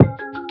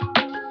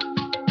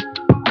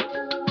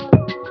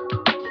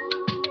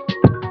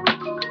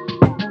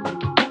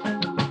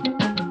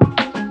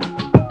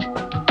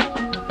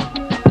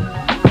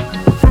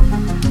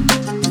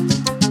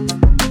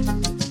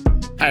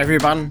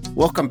everyone.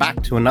 Welcome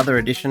back to another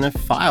edition of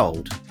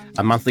Filed,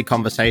 a monthly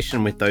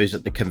conversation with those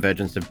at the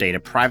convergence of data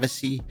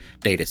privacy,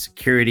 data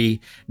security,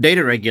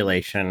 data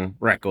regulation,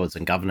 records,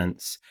 and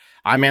governance.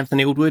 I'm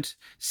Anthony Woodward,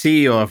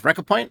 CEO of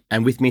RecordPoint,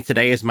 and with me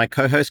today is my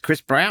co-host,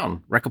 Chris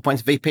Brown,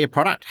 RecordPoint's VP of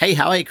Product. Hey,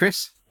 how are you,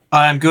 Chris?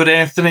 I'm good,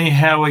 Anthony.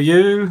 How are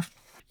you?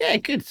 Yeah,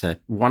 good. It's a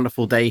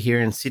wonderful day here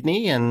in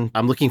Sydney, and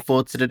I'm looking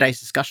forward to today's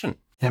discussion.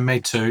 Yeah,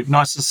 me too.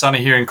 Nice and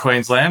sunny here in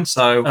Queensland.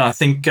 So I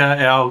think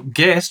our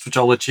guest, which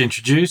I'll let you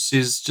introduce,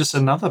 is just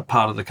another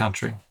part of the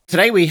country.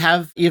 Today we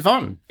have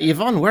Yvonne.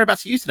 Yvonne,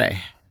 whereabouts are you today?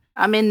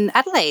 I'm in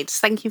Adelaide.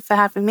 Thank you for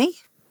having me.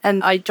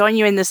 And I join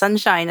you in the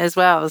sunshine as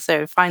well.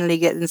 So finally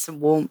getting some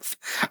warmth.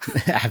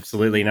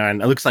 Absolutely. No.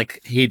 And it looks like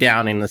here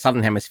down in the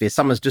Southern Hemisphere,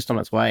 summer's just on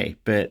its way.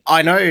 But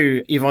I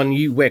know, Yvonne,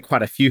 you wear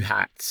quite a few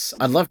hats.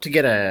 I'd love to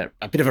get a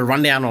bit of a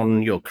rundown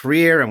on your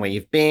career and where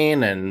you've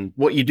been and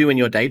what you do in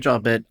your day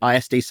job at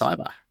ISD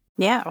Cyber.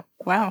 Yeah.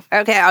 Wow.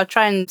 Okay. I'll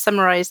try and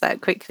summarize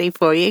that quickly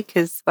for you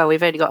because, well,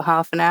 we've only got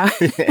half an hour.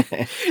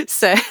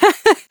 So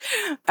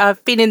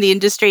I've been in the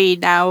industry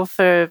now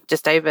for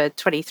just over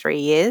 23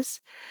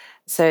 years.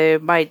 So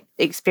my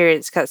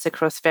experience cuts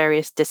across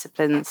various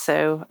disciplines.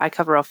 So I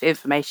cover off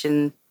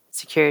information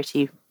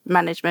security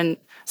management,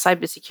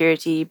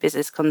 cybersecurity,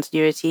 business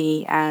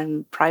continuity,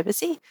 and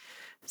privacy.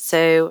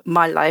 So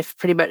my life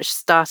pretty much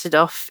started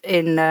off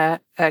in a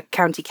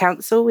county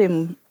council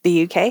in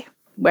the UK,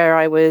 where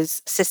I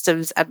was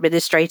systems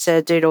administrator,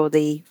 doing all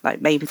the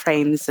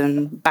mainframes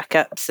and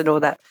backups and all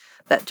that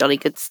jolly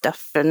good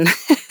stuff. And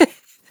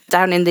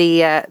down in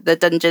the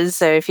dungeons.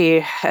 So if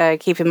you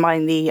keep in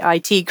mind the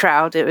IT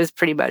crowd, it was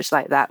pretty much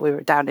like that. We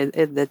were down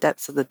in the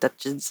depths of the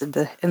dungeons in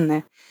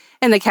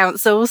the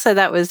council. So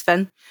that was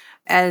fun.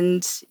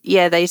 And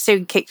yeah, they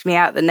soon kicked me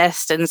out the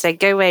nest and said,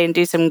 go away and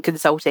do some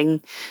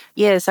consulting.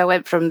 Yeah, so I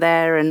went from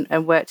there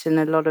and worked in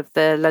a lot of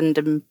the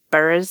London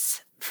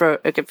boroughs for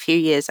a good few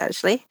years,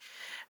 actually,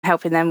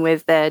 helping them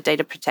with their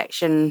data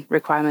protection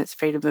requirements,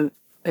 freedom of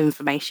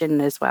information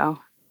as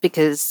well.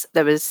 Because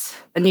there was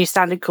a new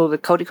standard called the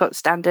Caldecott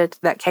standard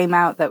that came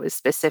out that was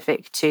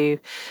specific to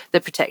the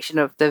protection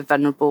of the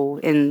vulnerable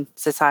in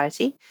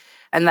society.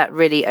 And that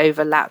really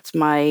overlapped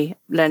my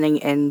learning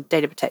in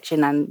data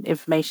protection and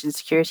information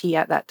security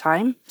at that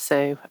time.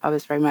 So I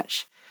was very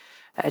much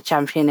a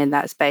champion in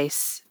that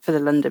space for the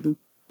London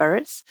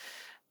boroughs.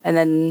 And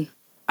then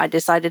I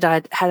decided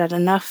I'd had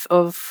enough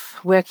of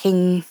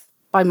working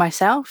by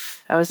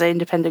myself. I was an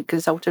independent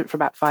consultant for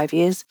about 5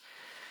 years.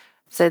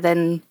 So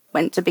then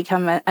went to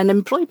become an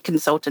employed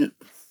consultant,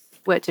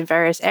 worked in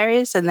various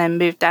areas, and then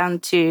moved down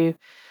to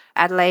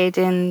Adelaide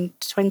in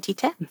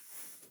 2010.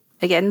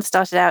 Again,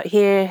 started out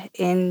here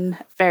in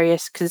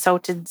various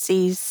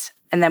consultancies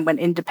and then went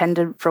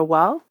independent for a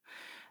while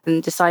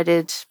and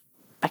decided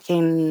back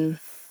in,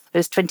 it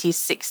was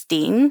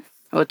 2016,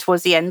 or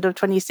towards the end of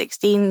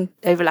 2016,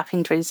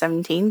 overlapping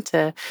 2017,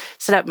 to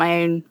set up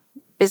my own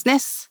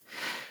business.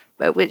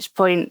 At which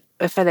point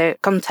a fellow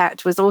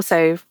contact was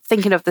also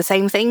thinking of the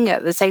same thing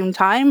at the same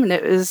time, and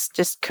it was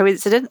just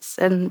coincidence,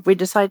 and we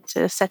decided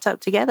to set up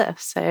together.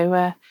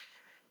 So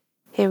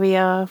here we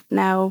are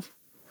now,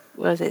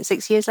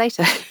 6 years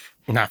later?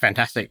 No,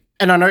 fantastic.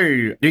 And I know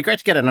it'd be great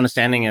to get an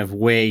understanding of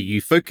where you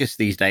focus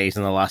these days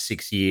in the last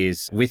 6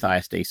 years with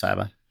ISD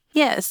Cyber.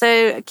 Yeah,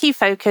 so a key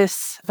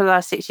focus for the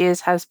last 6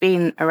 years has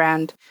been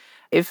around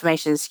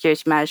information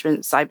security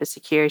management.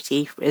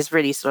 Cybersecurity has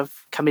really sort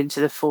of come into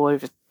the fore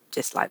over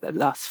just like the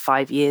last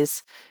 5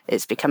 years.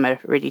 It's become a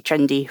really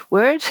trendy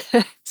word.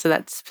 So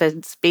that's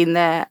been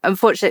there.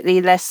 Unfortunately,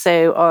 less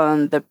so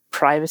on the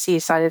privacy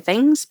side of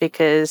things,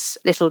 because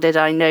little did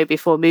I know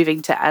before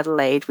moving to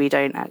Adelaide, we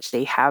don't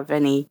actually have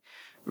any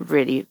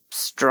really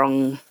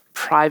strong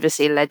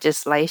privacy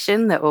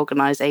legislation that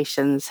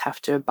organizations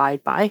have to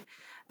abide by.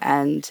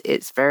 And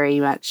it's very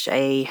much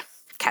a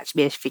catch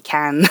me if you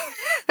can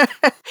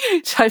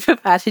type of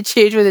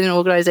attitude within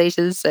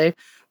organizations. So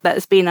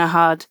that's been a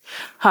hard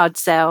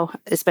sell,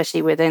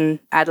 especially within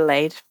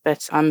Adelaide.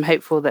 But I'm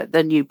hopeful that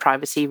the new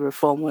privacy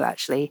reform will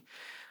actually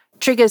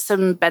trigger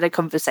some better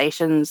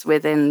conversations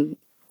within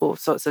all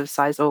sorts of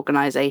size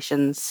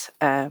organizations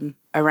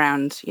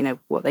around,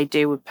 what they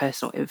do with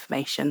personal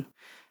information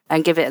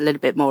and give it a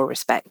little bit more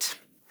respect.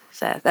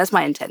 So that's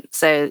my intent.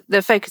 So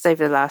the focus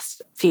over the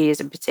last few years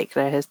in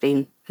particular has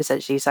been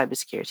essentially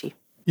cybersecurity.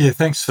 Yeah,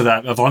 thanks for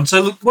that, Yvonne. So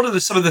look, what are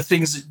some of the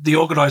things, the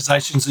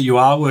organisations that you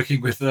are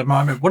working with at the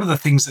moment, what are the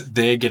things that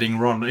they're getting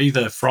wrong,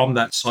 either from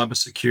that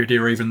cybersecurity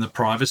or even the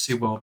privacy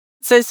world?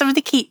 So some of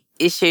the key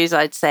issues,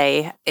 I'd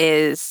say,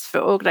 is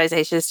for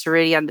organisations to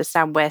really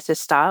understand where to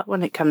start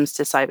when it comes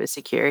to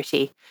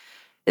cybersecurity.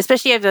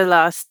 Especially over the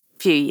last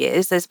few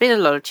years, there's been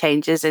a lot of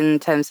changes in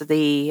terms of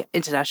the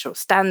international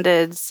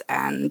standards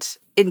and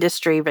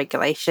industry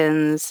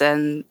regulations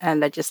and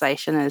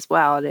legislation as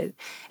well. And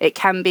it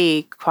can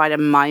be quite a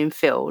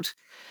minefield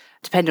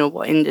depending on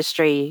what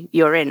industry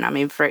you're in. I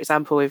mean, for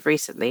example, we've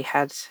recently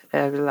had,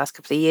 over the last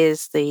couple of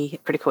years, the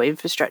Critical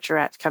Infrastructure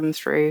Act come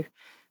through,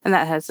 and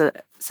that has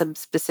some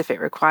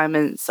specific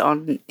requirements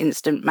on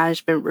incident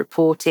management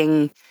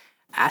reporting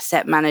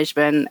asset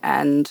management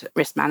and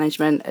risk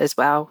management as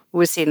well.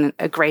 We're seeing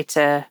a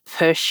greater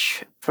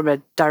push from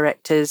a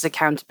director's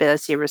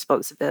accountability and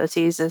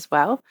responsibilities as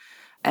well.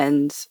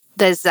 And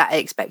there's that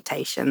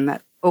expectation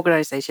that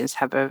organizations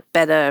have a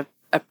better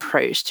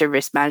approach to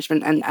risk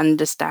management and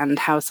understand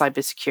how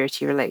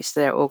cybersecurity relates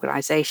to their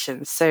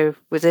organizations. So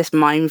with this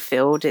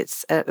minefield,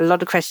 it's a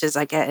lot of questions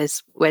I get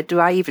is, where do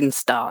I even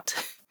start?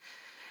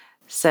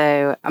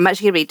 So I'm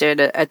actually going to be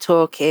doing a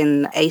talk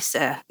in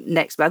ASA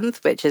next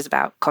month, which is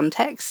about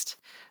context.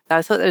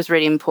 I thought that was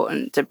really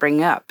important to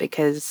bring up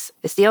because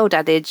it's the old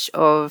adage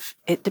of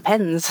it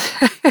depends.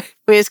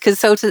 We as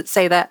consultants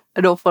say that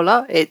an awful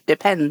lot. It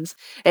depends.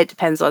 It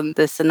depends on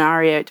the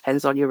scenario. It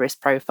depends on your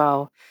risk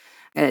profile.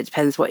 And it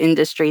depends what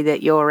industry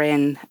that you're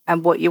in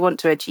and what you want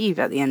to achieve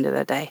at the end of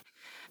the day.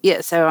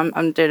 Yeah, so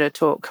I'm doing a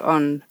talk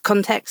on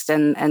context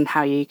and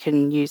how you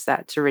can use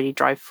that to really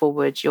drive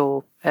forward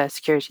your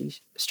security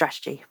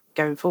strategy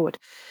going forward.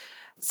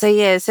 So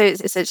it's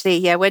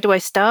essentially, where do I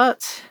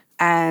start?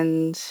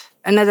 And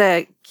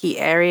another key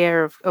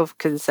area of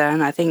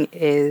concern, I think,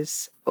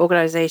 is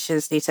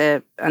organizations need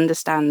to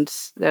understand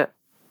that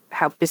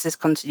how business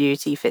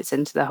continuity fits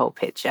into the whole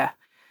picture.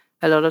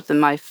 A lot of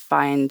them I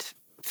find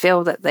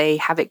feel that they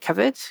have it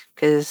covered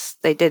because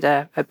they did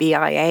a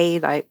BIA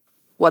like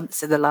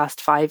once in the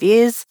last 5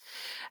 years,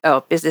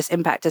 or business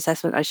impact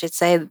assessment, I should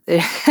say,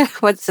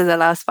 once in the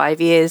last 5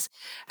 years.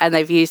 And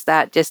they've used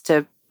that just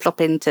to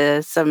plop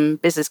into some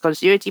business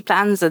continuity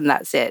plans, and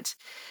that's it.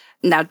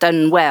 Now,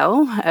 done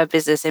well, a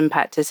business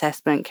impact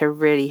assessment can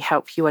really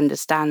help you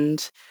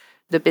understand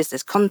the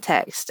business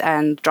context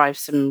and drive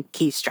some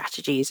key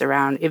strategies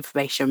around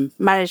information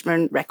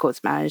management,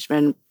 records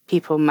management,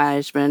 people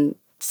management,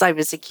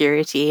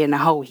 cybersecurity, and a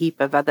whole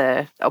heap of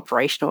other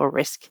operational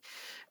risk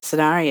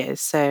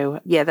scenarios.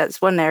 So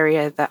that's one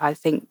area that I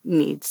think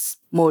needs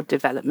more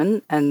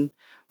development and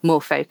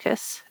more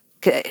focus,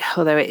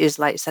 although it is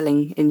like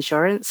selling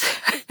insurance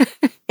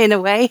in a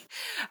way.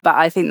 But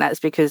I think that's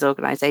because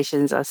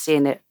organizations are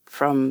seeing it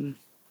from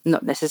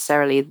not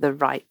necessarily the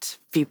right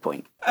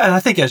viewpoint. And I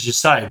think, as you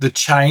say, the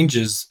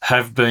changes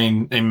have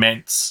been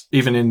immense,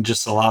 even in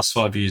just the last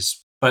 5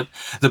 years. But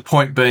the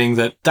point being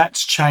that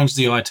that's changed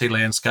the IT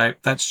landscape,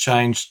 that's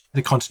changed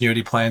the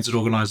continuity plans that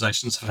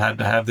organisations have had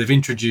to have. They've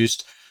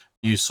introduced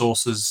new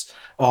sources.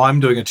 I'm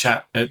doing a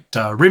chat at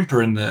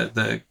RIMPA in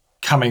the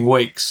coming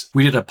weeks.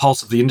 We did a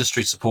Pulse of the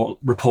Industry support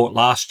report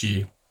last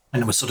year,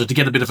 and it was sort of to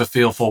get a bit of a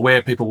feel for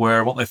where people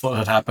were, what they thought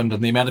had happened,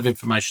 and the amount of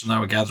information they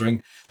were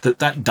gathering,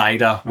 that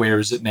data, where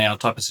is it now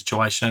type of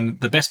situation.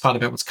 The best part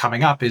about what's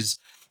coming up is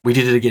we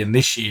did it again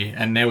this year,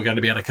 and now we're going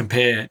to be able to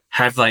compare,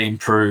 have they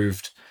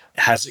improved?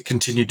 Has it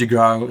continued to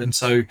grow? And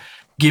so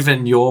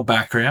given your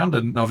background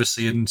and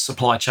obviously in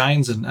supply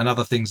chains and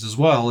other things as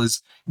well,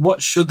 is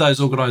what should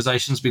those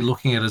organisations be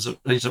looking at as it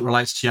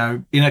relates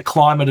to, in a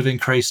climate of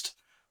increased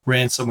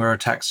ransomware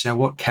attacks,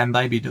 what can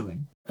they be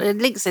doing? It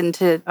links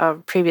into our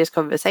previous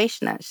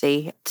conversation,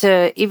 actually.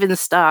 To even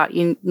start,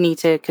 you need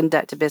to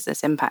conduct a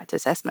business impact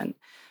assessment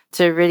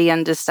to really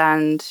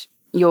understand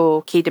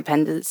your key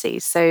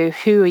dependencies. So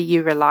who are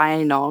you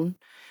relying on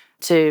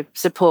to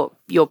support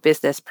your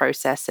business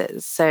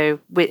processes? So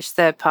which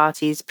third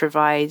parties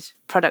provide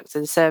products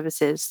and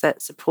services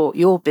that support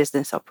your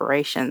business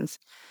operations,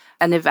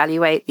 and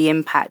evaluate the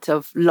impact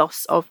of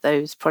loss of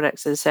those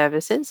products and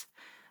services.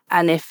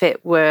 And if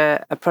it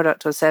were a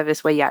product or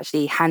service where you're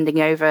actually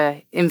handing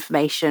over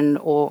information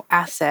or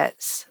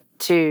assets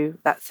to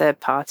that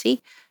third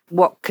party,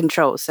 what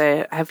controls?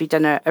 So have you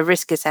done a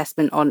risk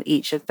assessment on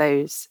each of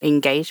those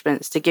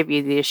engagements to give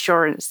you the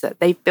assurance that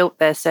they've built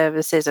their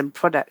services and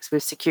products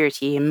with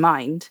security in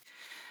mind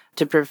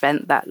to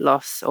prevent that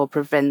loss or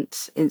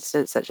prevent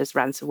incidents such as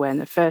ransomware in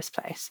the first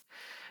place?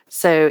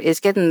 So it's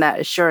getting that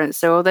assurance.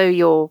 So although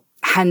you're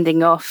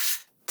handing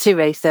off to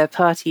a third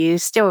party, you're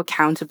still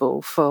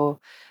accountable for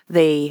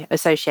the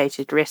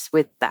associated risks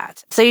with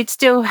that. So you'd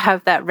still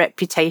have that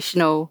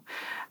reputational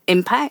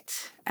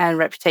impact and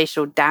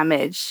reputational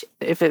damage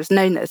if it was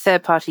known that a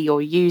third party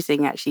you're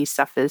using actually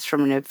suffers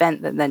from an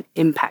event that then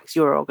impacts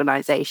your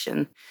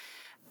organization.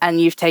 And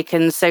you've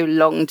taken so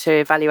long to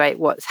evaluate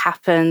what's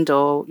happened,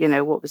 or,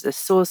 what was the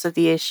source of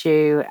the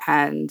issue,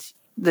 and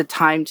the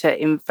time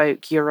to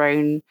invoke your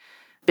own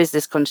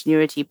business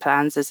continuity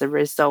plans as a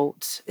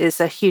result. It's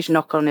a huge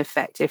knock-on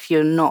effect if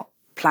you're not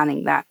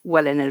planning that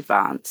well in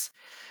advance.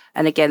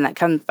 And again, that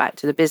comes back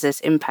to the business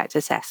impact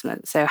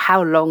assessment. So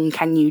how long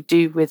can you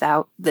do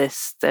without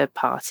this third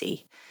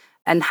party?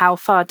 And how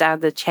far down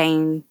the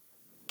chain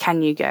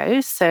can you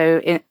go?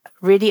 So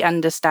really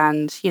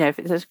understand, if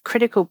it's a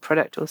critical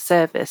product or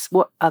service,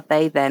 what are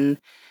they then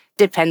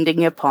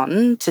depending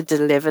upon to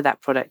deliver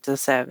that product or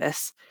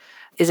service?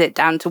 Is it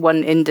down to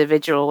one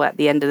individual at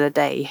the end of the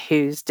day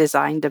who's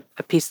designed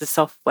a piece of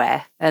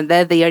software, and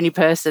they're the only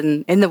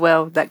person in the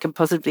world that can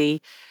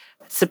possibly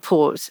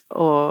support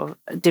or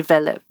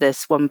develop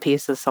this one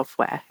piece of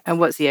software? And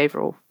what's the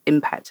overall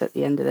impact at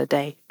the end of the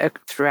day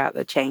throughout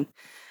the chain?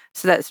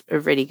 So that's a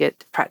really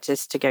good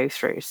practice to go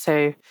through.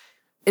 So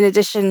in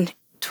addition,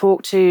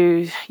 talk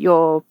to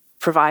your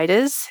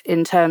providers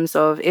in terms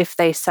of if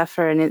they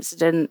suffer an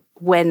incident,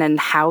 when and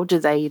how do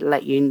they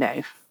let you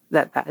know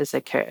that that has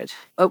occurred?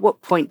 At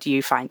what point do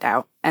you find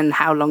out? And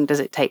how long does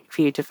it take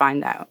for you to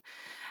find out?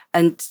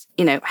 And,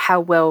 how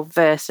well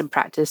versed and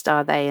practiced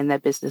are they in their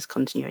business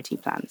continuity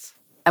plans?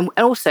 And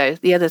also,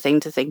 the other thing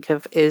to think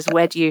of is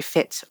where do you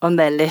fit on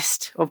their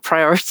list of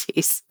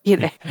priorities?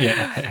 Yeah.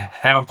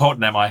 How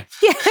important am I?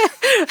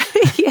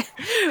 Yeah.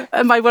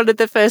 Am I one of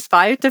the first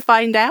 5 to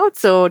find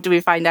out? Or do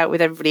we find out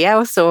with everybody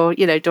else? Or,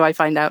 do I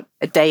find out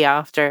a day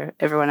after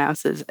everyone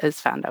else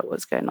has found out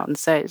what's going on?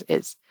 So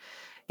it's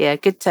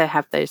good to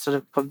have those sort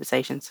of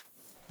conversations.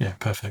 Yeah,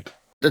 perfect.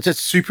 That's a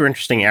super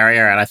interesting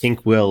area, and I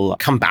think we'll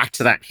come back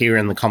to that here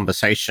in the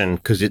conversation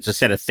because it's a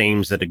set of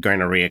themes that are going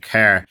to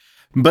reoccur.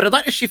 But I'd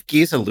like to shift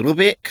gears a little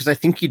bit because I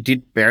think you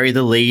did bury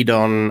the lead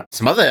on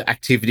some other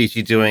activities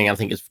you're doing. I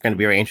think it's going to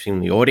be very interesting in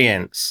the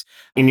audience.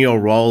 In your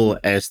role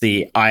as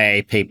the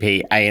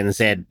IAPP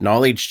ANZ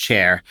Knowledge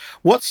Chair,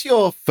 what's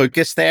your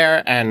focus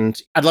there?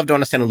 And I'd love to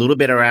understand a little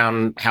bit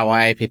around how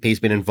IAPP has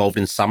been involved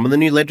in some of the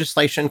new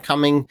legislation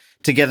coming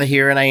together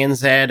here in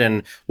ANZ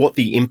and what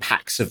the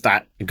impacts of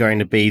that are going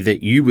to be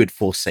that you would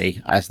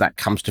foresee as that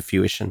comes to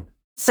fruition.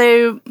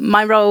 So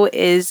my role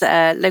is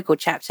local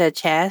chapter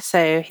chair.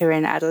 So here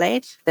in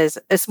Adelaide, there's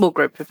a small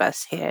group of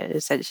us here,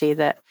 essentially,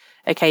 that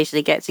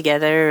occasionally get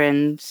together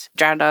and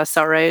drown our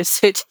sorrows,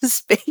 so to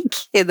speak,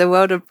 in the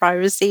world of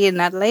privacy in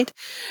Adelaide.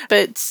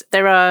 But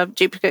there are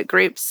duplicate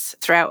groups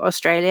throughout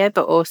Australia,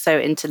 but also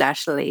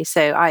internationally.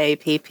 So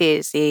IAPP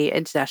is the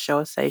International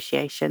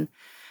Association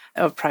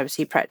of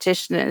Privacy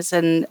Practitioners,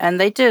 and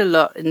they do a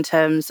lot in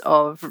terms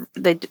of,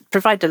 they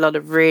provide a lot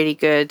of really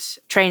good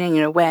training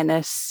and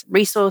awareness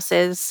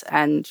resources,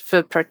 and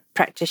for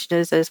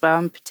practitioners as well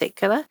in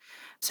particular.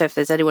 So if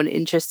there's anyone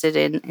interested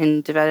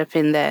in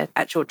developing their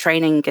actual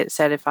training, get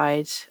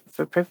certified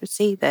for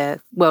privacy,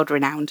 they're world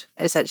renowned,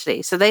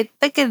 essentially. So they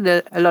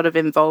get a lot of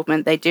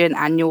involvement. They do an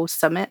annual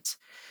summit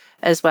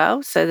as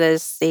well. So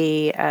there's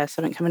the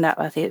summit coming up,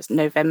 I think it's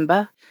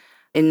November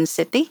in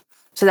Sydney.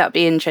 So that'll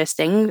be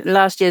interesting.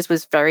 Last year's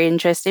was very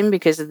interesting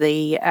because of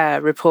the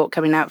report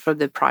coming out from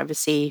the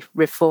privacy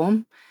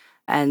reform,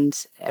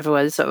 and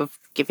everyone's sort of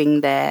giving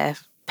their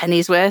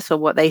penny's worth or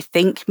what they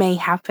think may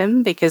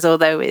happen, because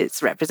although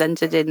it's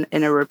represented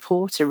in a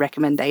report and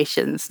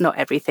recommendations, not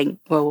everything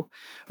will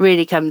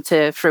really come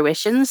to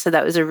fruition. So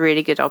that was a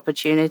really good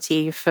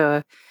opportunity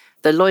for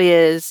the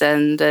lawyers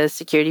and the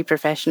security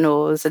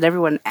professionals and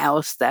everyone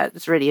else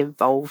that's really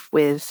involved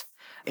with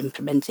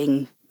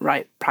implementing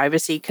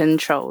privacy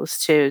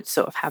controls to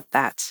sort of have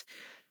that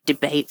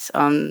debate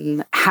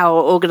on how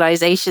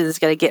organizations are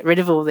going to get rid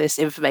of all this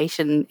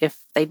information if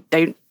they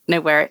don't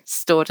know where it's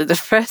stored in the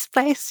first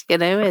place,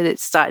 and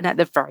it's starting at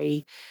the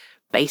very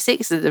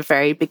basics, at the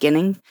very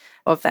beginning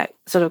of that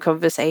sort of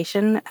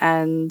conversation.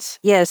 And so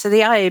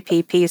the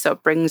IAPP sort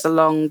of brings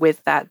along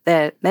with that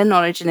their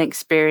knowledge and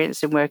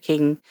experience in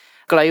working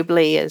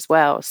globally as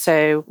well.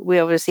 So we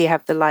obviously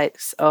have the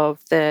likes of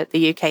the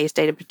UK's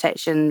data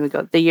protection, we've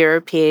got the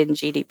European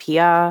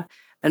GDPR,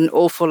 an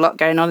awful lot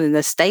going on in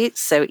the States.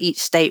 So each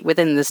state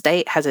within the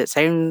state has its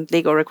own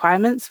legal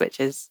requirements, which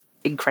is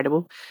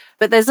incredible.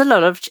 But there's a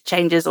lot of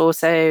changes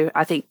also.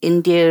 I think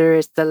India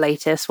is the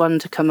latest one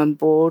to come on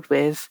board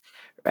with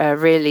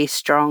really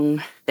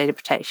strong data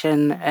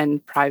protection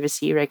and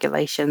privacy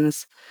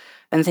regulations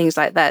and things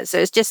like that. So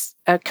it's just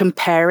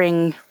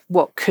comparing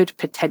what could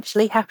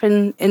potentially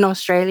happen in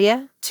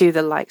Australia to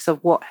the likes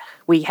of what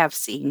we have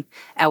seen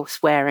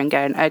elsewhere and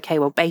going, okay,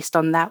 well, based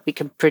on that, we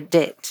can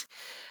predict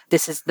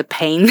this is the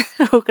pain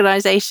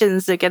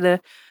organizations are going to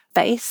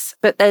face.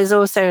 But there's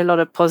also a lot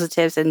of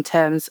positives in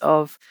terms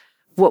of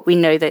what we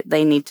know that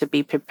they need to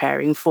be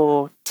preparing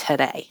for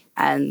today.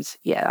 And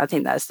I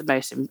think that's the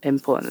most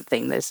important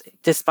thing. There's,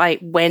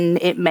 despite when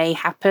it may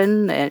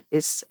happen,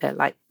 it's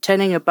like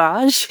turning a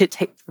barge. It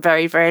takes a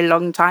very, very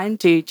long time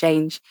to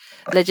change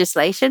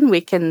legislation.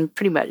 We can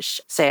pretty much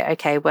say,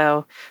 okay,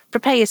 well,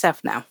 prepare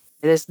yourself now.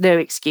 There's no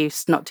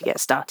excuse not to get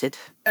started.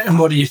 And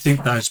what do you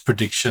think those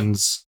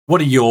predictions,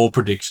 what are your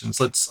predictions?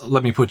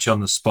 Let me put you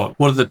on the spot.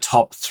 What are the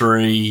top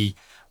 3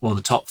 or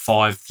the top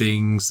 5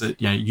 things that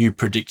you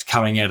predict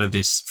coming out of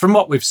this from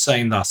what we've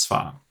seen thus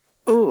far?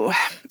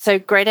 So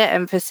greater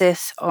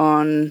emphasis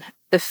on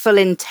the full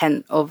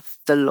intent of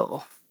the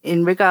law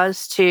in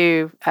regards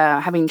to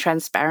having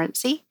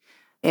transparency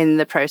in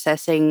the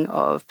processing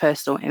of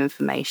personal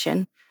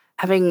information,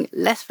 having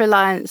less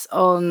reliance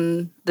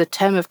on the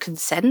term of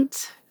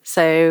consent.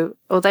 So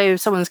although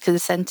someone's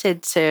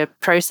consented to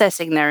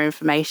processing their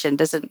information,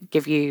 doesn't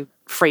give you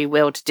free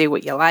will to do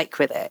what you like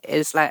with it.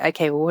 It's like,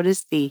 okay, well, what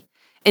is the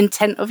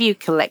intent of you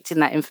collecting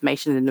that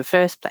information in the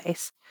first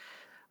place?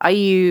 Are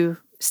you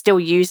still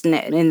using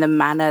it in the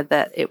manner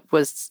that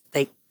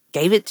they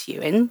gave it to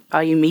you in?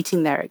 Are you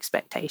meeting their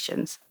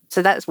expectations?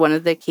 So that's one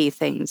of the key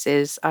things,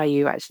 is are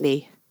you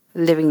actually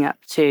living up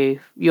to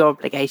your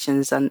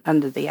obligations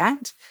under the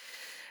Act?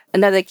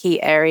 Another key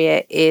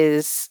area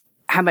is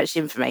how much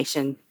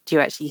information do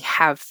you actually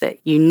have that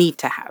you need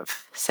to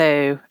have?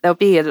 So there'll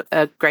be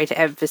a greater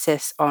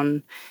emphasis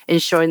on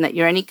ensuring that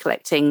you're only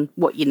collecting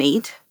what you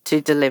need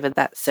to deliver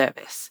that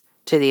service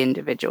to the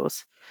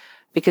individuals.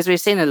 Because we've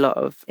seen a lot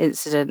of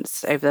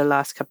incidents over the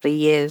last couple of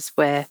years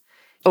where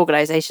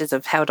organizations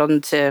have held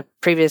on to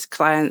previous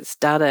clients'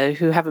 data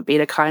who haven't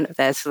been a client of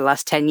theirs for the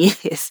last 10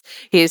 years.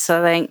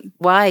 So then,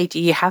 why do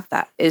you have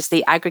that? It's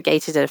the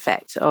aggregated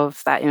effect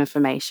of that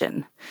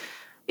information.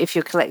 If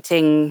you're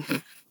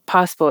collecting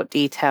passport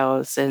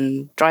details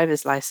and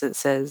driver's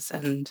licenses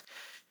and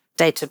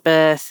date of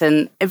birth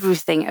and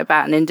everything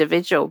about an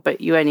individual,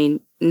 but you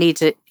only need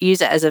to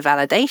use it as a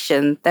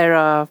validation, there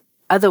are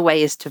other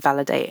ways to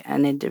validate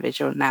an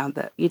individual now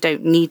that you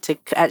don't need to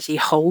actually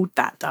hold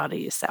that data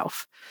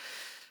yourself.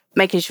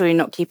 Making sure you're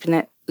not keeping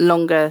it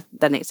longer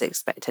than it's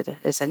expected,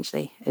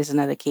 essentially, is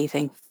another key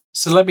thing.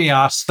 So let me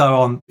ask,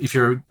 though, if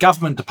you're a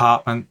government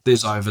department,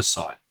 there's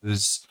oversight.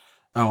 There's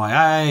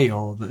OIA,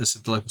 or there's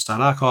the local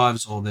state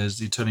archives, or there's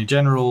the Attorney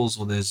Generals,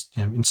 or there's,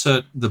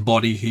 insert the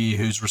body here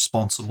who's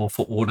responsible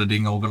for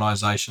auditing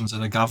organisations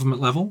at a government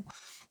level.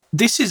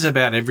 This is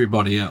about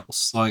everybody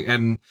else.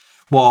 And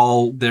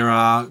while there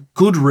are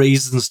good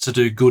reasons to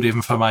do good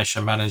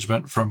information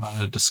management from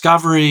a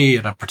discovery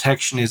and a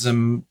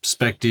protectionism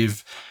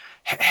perspective,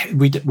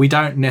 we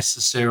don't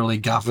necessarily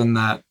govern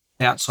that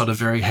outside of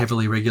very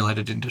heavily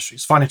regulated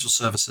industries. Financial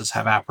services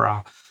have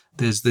APRA.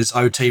 There's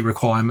OT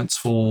requirements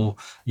for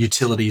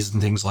utilities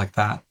and things like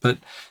that. But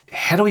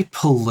how do we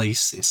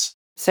police this?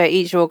 So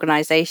each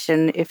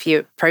organisation, if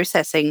you're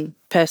processing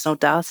personal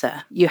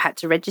data, you had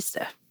to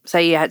register. So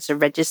you had to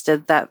register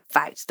that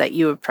fact that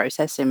you were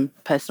processing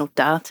personal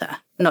data,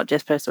 not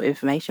just personal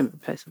information,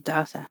 but personal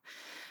data.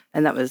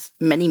 And that was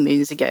many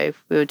moons ago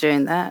we were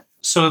doing that.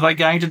 So are they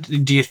going to,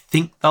 do you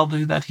think they'll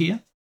do that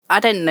here? I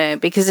don't know,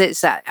 because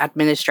it's that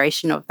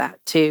administration of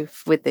that too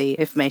with the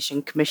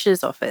Information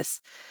Commissioner's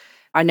Office.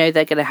 I know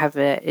they're going to have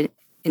an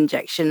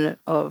injection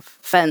of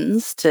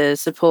funds to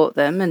support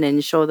them and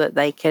ensure that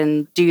they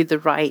can do the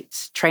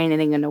right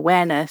training and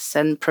awareness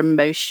and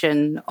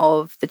promotion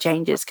of the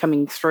changes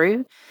coming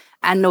through,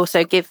 and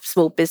also give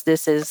small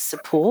businesses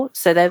support.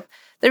 So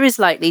there is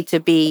likely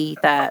to be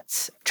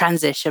that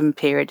transition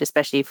period,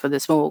 especially for the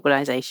small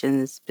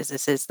organisations,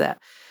 businesses that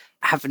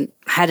haven't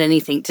had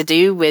anything to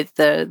do with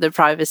the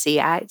Privacy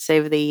Act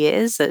over the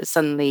years, that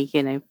suddenly,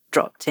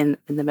 dropped in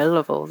the middle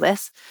of all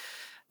this,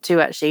 to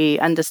actually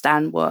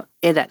understand what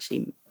it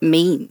actually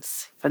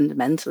means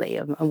fundamentally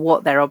and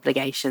what their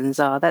obligations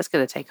are. That's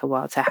going to take a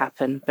while to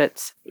happen.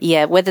 But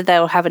yeah, whether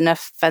they'll have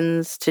enough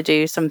funds to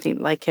do something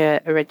like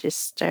a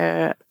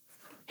register,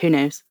 who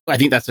knows? I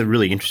think that's a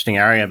really interesting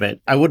area, but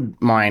I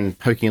wouldn't mind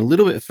poking a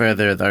little bit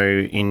further,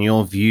 though, in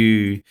your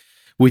view,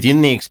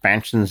 within the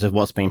expansions of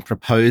what's been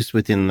proposed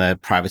within the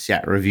Privacy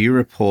Act review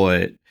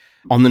report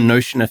on the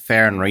notion of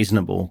fair and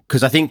reasonable.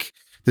 Because I think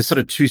there's sort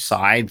of two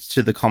sides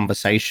to the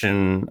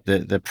conversation.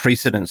 The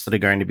precedents that are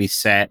going to be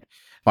set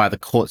by the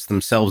courts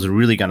themselves are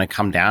really going to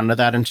come down to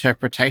that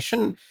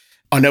interpretation.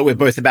 I know we're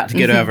both about to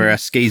get over our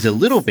skis a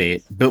little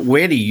bit, but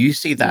where do you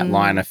see that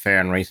line of fair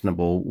and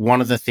reasonable?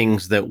 One of the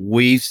things that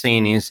we've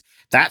seen is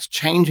that's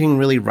changing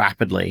really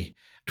rapidly.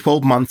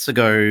 12 months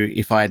ago,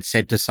 if I had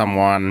said to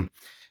someone,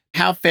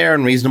 how fair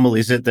and reasonable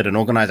is it that an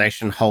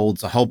organization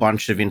holds a whole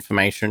bunch of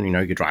information,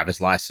 your driver's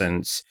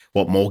license,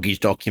 what mortgage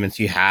documents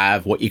you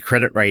have, what your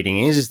credit rating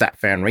is that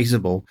fair and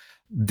reasonable?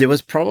 There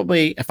was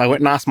probably, if I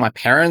went and asked my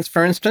parents,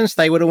 for instance,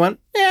 they would have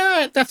went,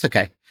 yeah, that's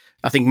okay.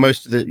 I think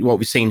most of what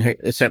we've seen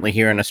certainly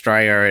here in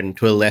Australia and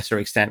to a lesser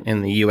extent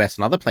in the US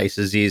and other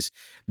places is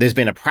there's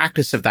been a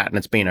practice of that and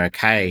it's been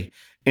okay.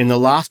 In the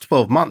last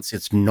 12 months,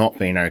 it's not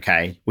been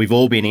okay. We've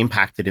all been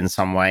impacted in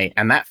some way,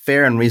 and that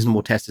fair and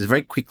reasonable test is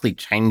very quickly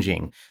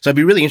changing. So I'd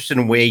be really interested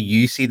in where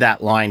you see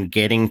that line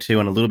getting to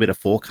and a little bit of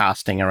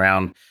forecasting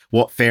around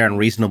what fair and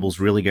reasonable is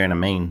really going to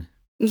mean.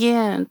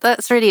 Yeah,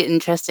 that's really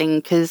interesting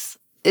because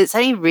it's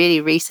only really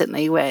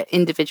recently where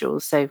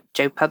individuals, so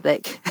Joe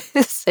Public,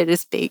 so to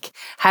speak,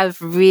 have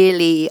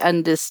really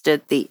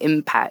understood the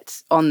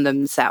impact on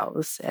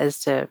themselves as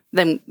to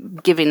them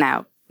giving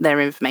out their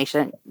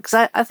information.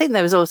 Because I think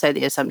there was also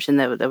the assumption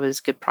that there was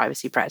good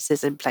privacy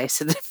practices in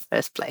place in the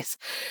first place.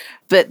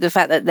 But the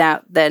fact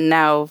that they're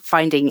now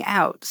finding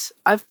out,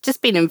 I've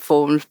just been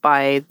informed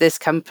by this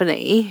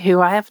company who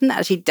I haven't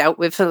actually dealt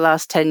with for the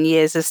last 10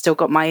 years has still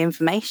got my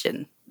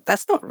information.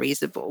 That's not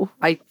reasonable.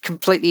 I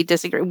completely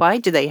disagree. Why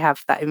do they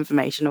have that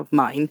information of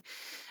mine?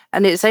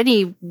 And it's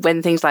only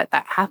when things like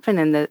that happen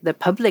and the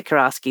public are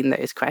asking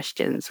those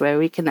questions where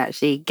we can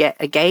actually get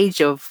a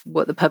gauge of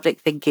what the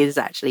public think is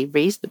actually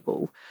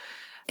reasonable.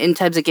 In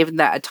terms of giving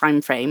that a time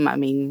frame, I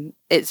mean,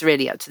 it's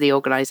really up to the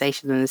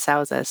organisation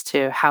themselves as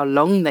to how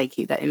long they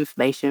keep that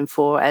information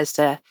for, as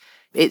to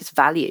its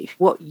value.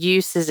 What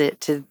use is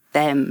it to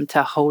them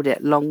to hold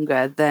it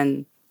longer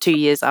than 2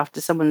 years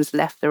after someone's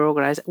left their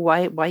organisation?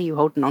 Why are you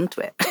holding on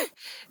to it?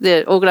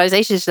 The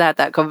organisation should have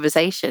that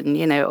conversation,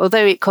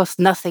 although it costs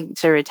nothing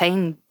to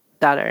retain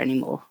data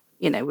anymore.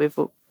 With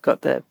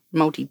got the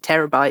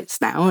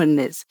multi-terabytes now, and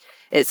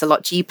it's a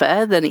lot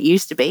cheaper than it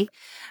used to be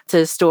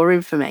to store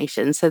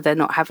information. So they're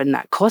not having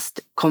that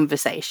cost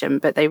conversation,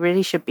 but they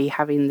really should be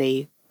having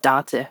the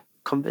data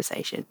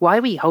conversation. Why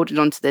are we holding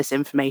on to this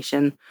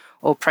information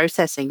or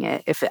processing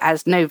it if it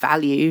has no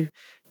value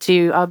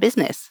to our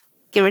business?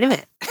 Get rid of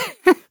it.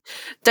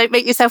 Don't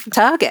make yourself a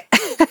target.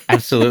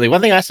 Absolutely.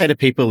 One thing I say to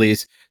people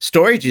is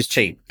storage is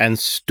cheap and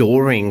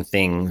storing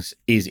things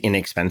is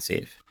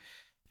inexpensive.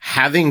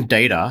 Having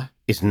data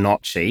is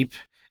not cheap,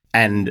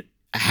 and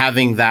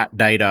having that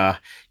data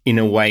in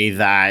a way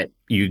that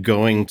you're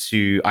going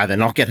to either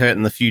not get hurt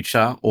in the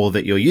future or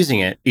that you're using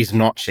it is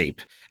not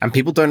cheap. And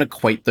people don't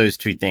equate those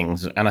two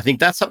things. And I think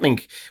that's something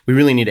we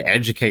really need to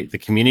educate the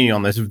community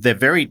on.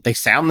 They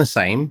sound the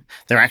same.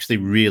 They're actually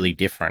really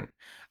different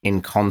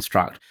in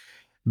construct.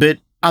 But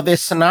are there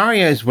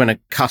scenarios when a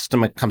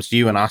customer comes to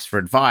you and asks for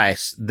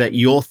advice that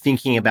you're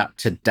thinking about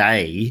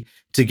today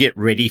to get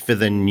ready for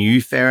the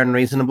new fair and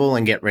reasonable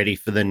and get ready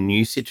for the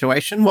new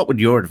situation? What would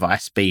your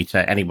advice be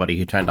to anybody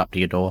who turned up to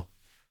your door?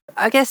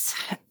 I guess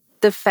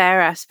the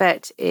fair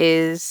aspect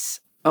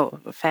is,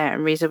 the fair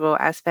and reasonable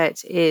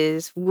aspect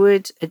is,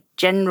 would a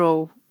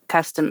general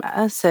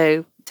customer,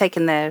 so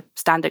taking their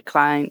standard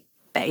client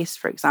base,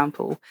 for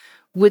example,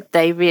 would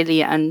they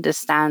really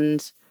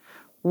understand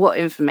what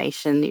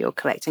information you're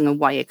collecting and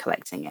why you're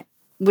collecting it?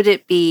 Would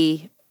it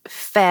be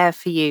fair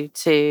for you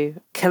to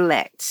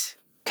collect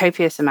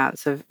copious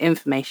amounts of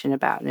information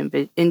about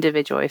an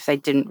individual if they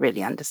didn't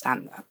really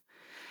understand that?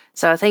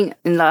 So I think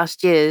in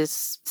last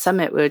year's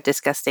summit, we were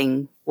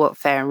discussing what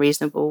fair and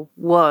reasonable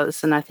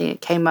was. And I think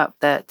it came up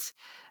that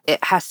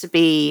it has to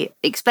be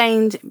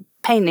explained in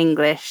plain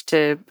English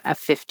to a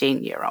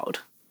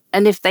 15-year-old.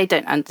 And if they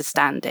don't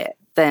understand it,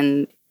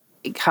 then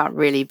it can't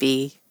really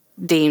be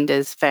deemed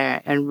as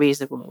fair and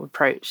reasonable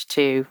approach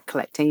to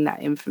collecting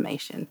that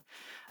information.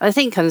 I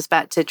think it comes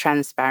back to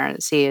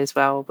transparency as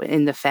well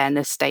in the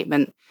fairness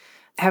statement,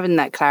 having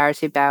that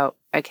clarity about,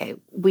 okay,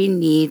 we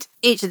need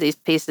each of these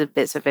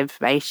bits of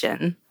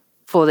information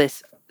for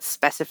this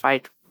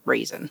specified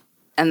reason.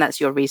 And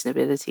that's your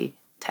reasonability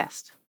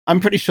test. I'm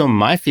pretty sure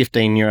my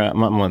 15-year-old,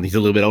 well, he's a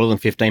little bit older than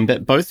 15,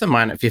 but both of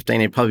mine at 15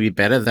 would probably be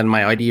better than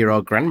my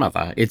 80-year-old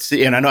grandmother. It's,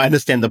 I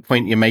understand the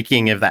point you're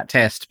making of that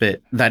test,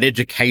 but that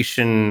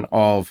education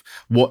of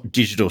what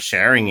digital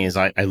sharing is,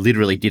 I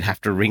literally did have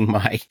to ring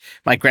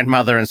my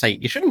grandmother and say,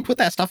 you shouldn't put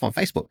that stuff on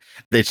Facebook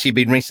that she'd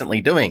been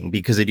recently doing,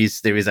 because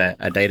there is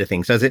a data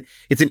thing. So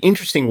it's an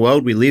interesting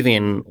world we live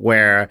in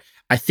where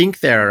I think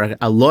there are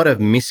a lot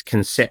of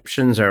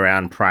misconceptions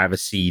around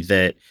privacy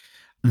that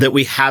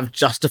we have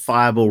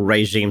justifiable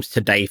regimes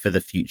today for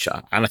the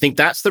future. And I think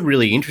that's the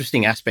really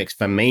interesting aspects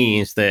for me,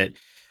 is that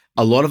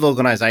a lot of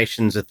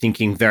organizations are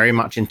thinking very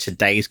much in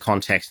today's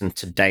context and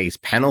today's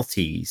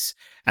penalties,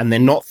 and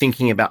they're not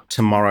thinking about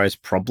tomorrow's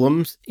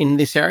problems in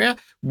this area,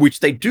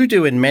 which they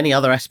do in many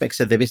other aspects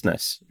of their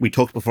business. We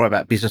talked before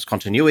about business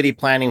continuity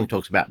planning. We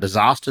talked about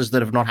disasters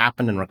that have not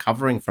happened and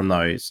recovering from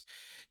those.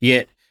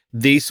 Yet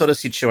these sort of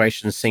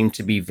situations seem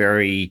to be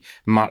very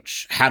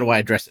much, how do I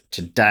address it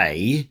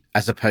today,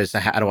 as opposed to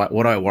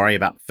what do I worry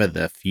about for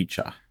the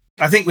future?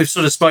 I think we've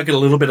sort of spoken a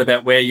little bit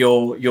about where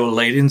your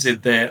lead-ins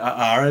in there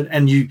are,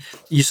 and you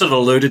sort of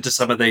alluded to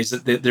some of these,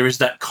 that there is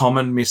that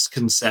common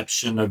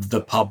misconception of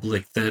the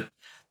public that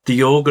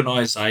the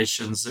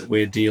organisations that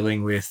we're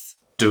dealing with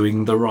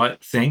doing the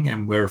right thing,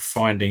 and we're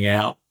finding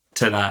out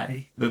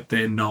today that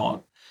they're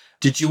not.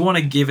 Did you want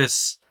to give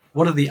us,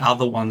 what are the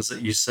other ones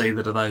that you see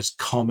that are those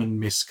common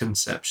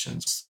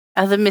misconceptions?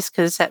 Other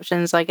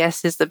misconceptions, I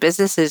guess, is the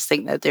businesses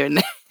think they're doing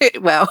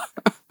it well.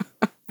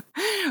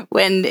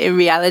 When in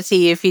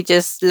reality, if you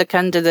just look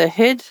under the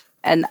hood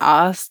and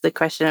ask the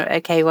question of,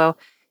 okay, well,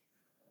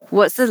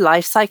 what's the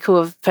life cycle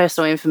of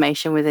personal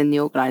information within the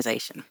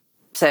organization?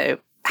 So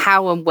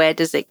how and where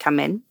does it come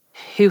in?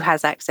 Who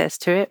has access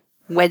to it?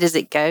 Where does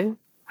it go?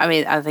 I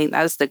mean, I think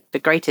that's the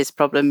greatest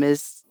problem,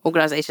 is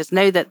organizations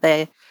know that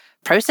they're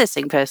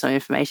processing personal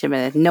information, but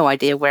they have no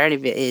idea where any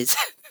of it is.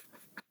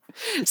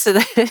 So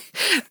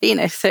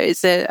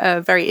it's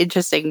a very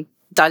interesting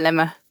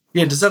dilemma.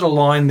 Yeah, does that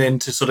align then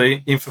to sort of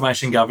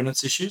information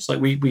governance issues?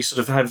 Like we sort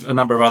of have a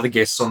number of other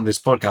guests on this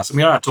podcast, and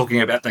we are talking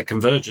about that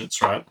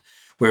convergence, right?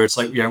 Where it's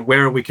like,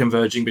 where are we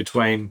converging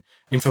between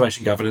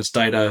information governance,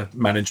 data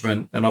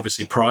management, and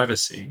obviously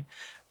privacy?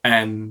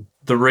 And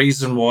the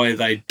reason why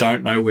they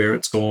don't know where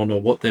it's gone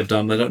or what they've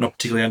done, they're not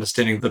particularly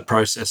understanding the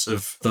process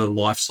of the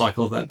life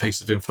cycle of that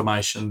piece of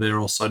information. They're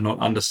also not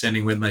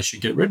understanding when they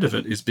should get rid of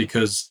it, is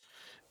because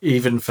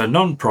even for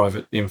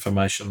non-private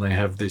information, they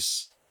have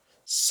this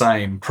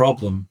same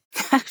problem.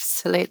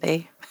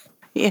 Absolutely.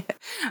 Yeah.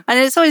 And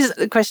it's always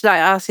the question I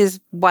ask is,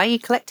 why are you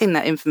collecting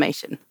that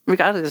information,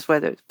 regardless of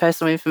whether it's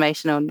personal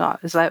information or not?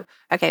 It's like,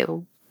 okay,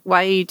 well,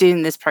 why are you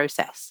doing this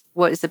process?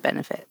 What is the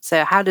benefit?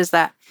 So how does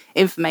that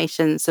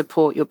information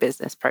support your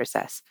business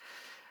process?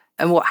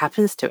 And what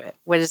happens to it?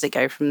 Where does it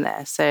go from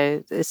there?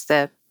 So it's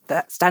that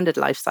standard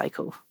life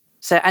cycle.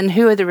 So, and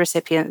who are the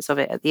recipients of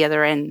it at the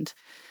other end?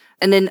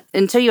 And then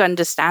until you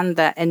understand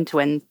that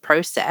end-to-end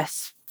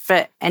process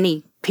for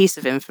any piece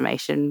of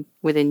information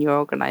within your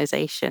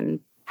organization,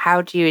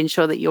 how do you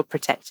ensure that you're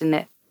protecting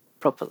it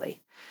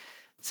properly?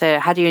 So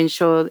how do you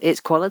ensure it's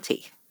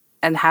quality?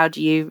 And how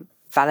do you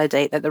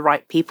validate that the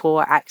right people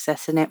are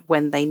accessing it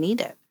when they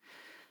need it?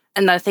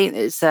 And I think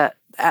it's at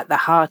the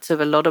heart of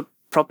a lot of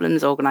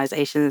problems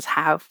organizations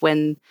have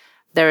when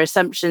there are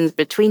assumptions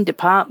between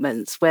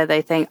departments where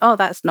they think, oh,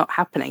 that's not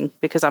happening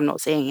because I'm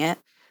not seeing it.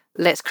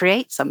 Let's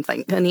create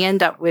something. And you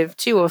end up with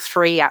 2 or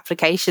 3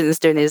 applications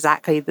doing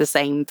exactly the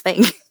same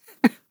thing.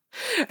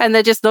 And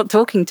they're just not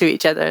talking to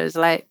each other. It's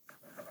like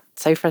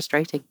so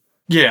frustrating.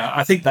 Yeah,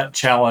 I think that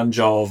challenge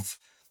of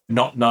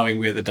not knowing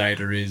where the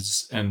data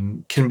is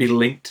and can be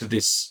linked to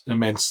this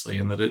immensely,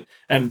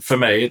 and for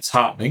me, it's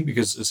heartening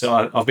because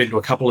I've been to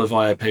a couple of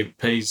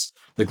IAPPs,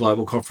 the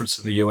global conference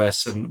in the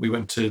US, and we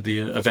went to the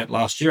event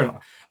last year.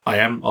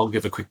 And I'll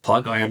give a quick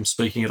plug. I am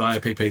speaking at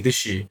IAPP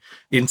this year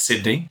in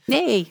Sydney.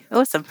 Yay,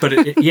 awesome. But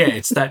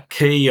it's that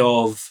key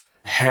of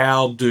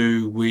how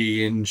do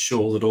we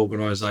ensure that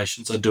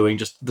organisations are doing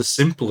just the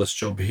simplest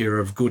job here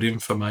of good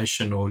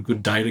information or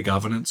good data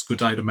governance, good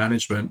data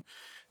management.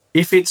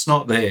 If it's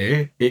not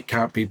there, it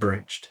can't be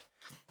breached.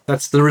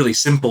 That's the really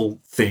simple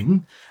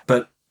thing.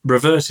 But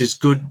reverse is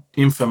good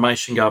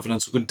information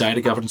governance, good data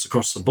governance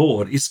across the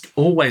board is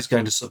always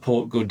going to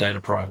support good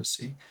data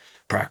privacy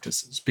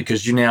practices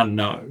because you now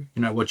know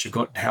what you've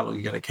got and how long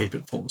you're going to keep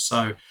it for.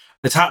 So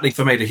it's heartening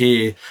for me to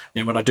hear,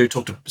 when I do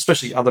talk to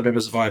especially other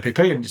members of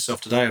IAPP and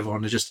yourself today,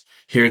 Yvonne, just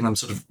hearing them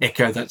sort of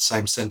echo that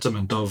same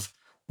sentiment of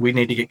we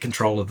need to get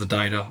control of the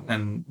data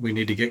and we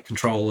need to get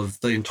control of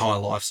the entire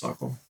life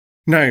cycle.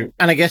 No,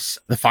 and I guess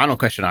the final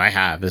question I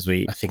have is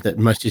I think that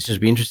most listeners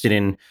would be interested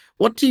in,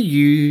 what do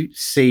you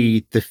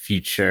see the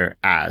future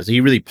as? Are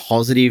you really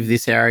positive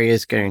this area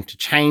is going to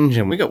change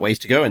and we've got ways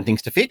to go and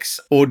things to fix?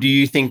 Or do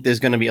you think there's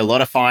going to be a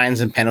lot of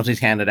fines and penalties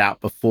handed out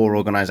before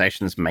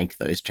organizations make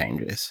those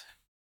changes?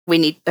 We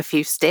need a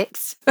few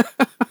sticks,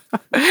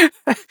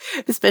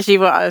 especially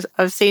what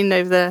I've seen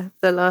over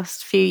the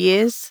last few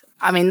years.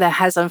 I mean, there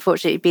has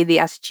unfortunately been the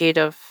attitude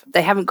of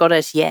they haven't got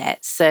us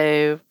yet,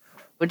 so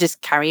we'll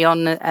just carry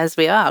on as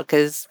we are,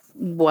 because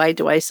why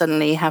do I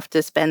suddenly have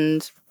to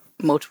spend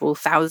multiple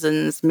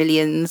thousands,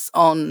 millions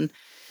on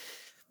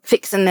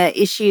fixing an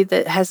issue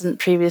that hasn't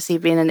previously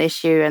been an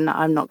issue and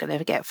I'm not going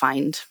to get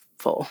fined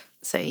for?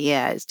 So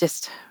yeah, it's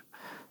just,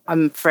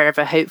 I'm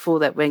forever hopeful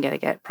that we're going to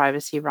get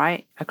privacy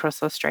right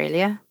across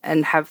Australia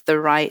and have the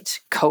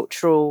right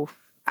cultural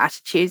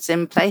attitudes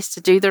in place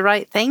to do the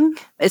right thing,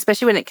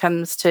 especially when it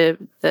comes to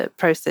the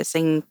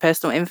processing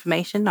personal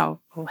information. I'll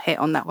hit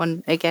on that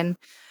one again,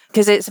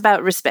 because it's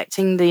about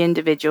respecting the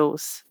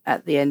individuals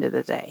at the end of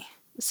the day.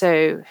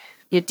 So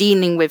you're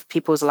dealing with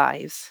people's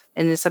lives.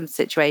 And in some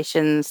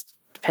situations,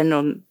 depending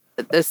on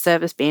the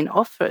service being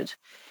offered,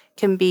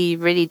 can be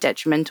really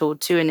detrimental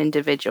to an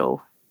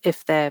individual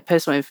if their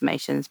personal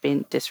information is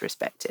being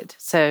disrespected.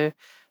 So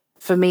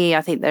for me,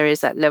 I think there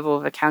is that level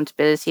of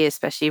accountability,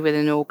 especially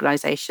within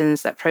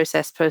organizations that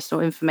process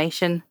personal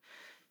information,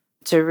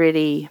 to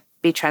really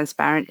be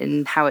transparent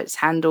in how it's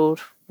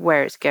handled,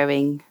 where it's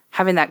going,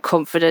 having that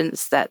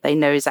confidence that they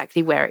know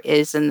exactly where it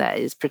is and that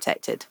it is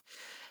protected.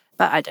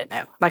 But I don't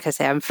know. Like I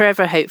say, I'm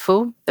forever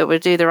hopeful that we'll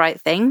do the right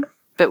thing,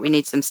 but we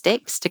need some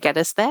sticks to get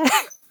us there.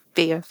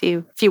 Be a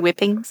few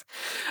whippings.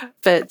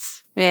 But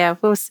yeah,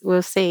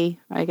 we'll see,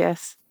 I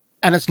guess.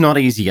 And it's not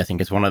easy. I think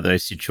it's one of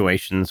those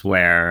situations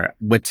where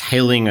we're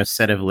tailoring a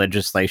set of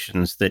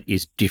legislations that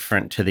is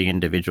different to the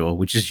individual,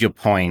 which is your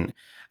point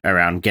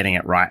around getting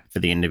it right for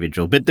the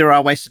individual. But there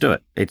are ways to do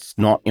it. It's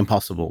not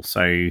impossible.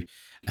 So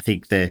I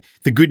think the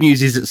good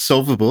news is it's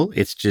solvable.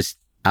 It's just,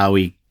 are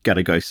we going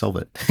to go solve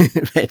it?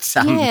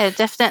 Yeah,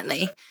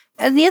 definitely.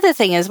 And the other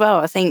thing as well,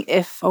 I think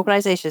if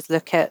organizations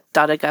look at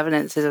data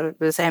governance, as I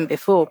was saying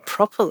before,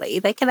 properly,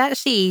 they can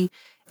actually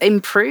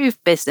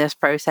improve business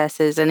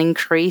processes and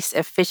increase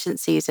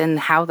efficiencies in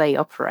how they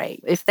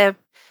operate. If they're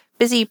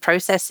busy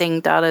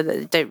processing data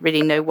that they don't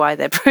really know why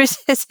they're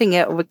processing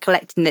it or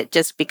collecting it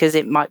just because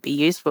it might be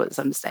useful at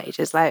some stage,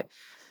 it's like,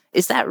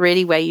 is that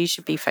really where you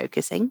should be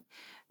focusing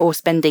or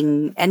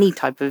spending any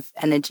type of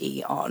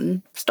energy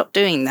on? Stop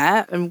doing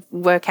that and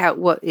work out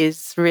what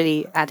is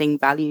really adding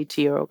value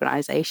to your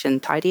organization.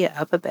 Tidy it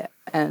up a bit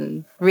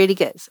and really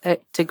get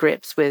to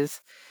grips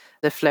with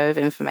the flow of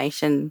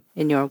information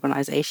in your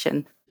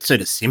organization. So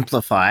to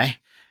simplify,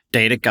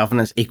 data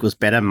governance equals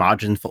better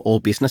margin for all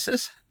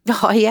businesses?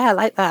 Oh, yeah, I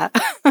like that.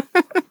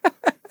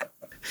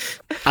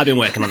 I've been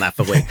working on that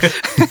for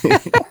weeks.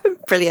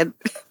 Brilliant.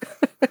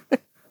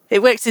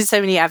 It works in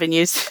so many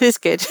avenues. It's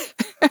good.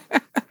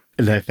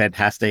 No,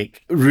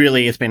 fantastic.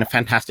 Really, it's been a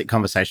fantastic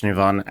conversation,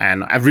 Yvonne,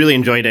 and I've really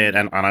enjoyed it.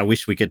 And I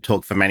wish we could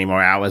talk for many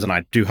more hours. And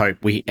I do hope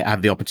we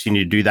have the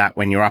opportunity to do that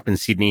when you're up in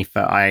Sydney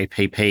for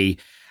IAPP.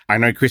 I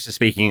know Chris is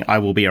speaking. I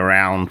will be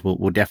around.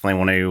 We'll definitely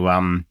want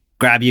to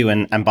grab you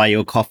and buy you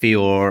a coffee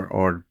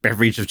or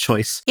beverage of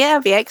choice. Yeah,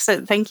 it'd be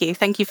excellent. Thank you.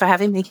 Thank you for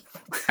having me.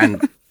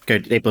 And go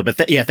deeper. But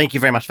thank you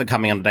very much for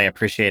coming on today. I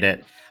appreciate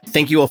it.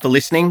 Thank you all for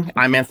listening.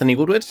 I'm Anthony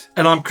Woodward.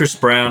 And I'm Chris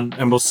Brown,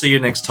 and we'll see you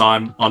next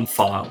time on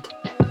Filed.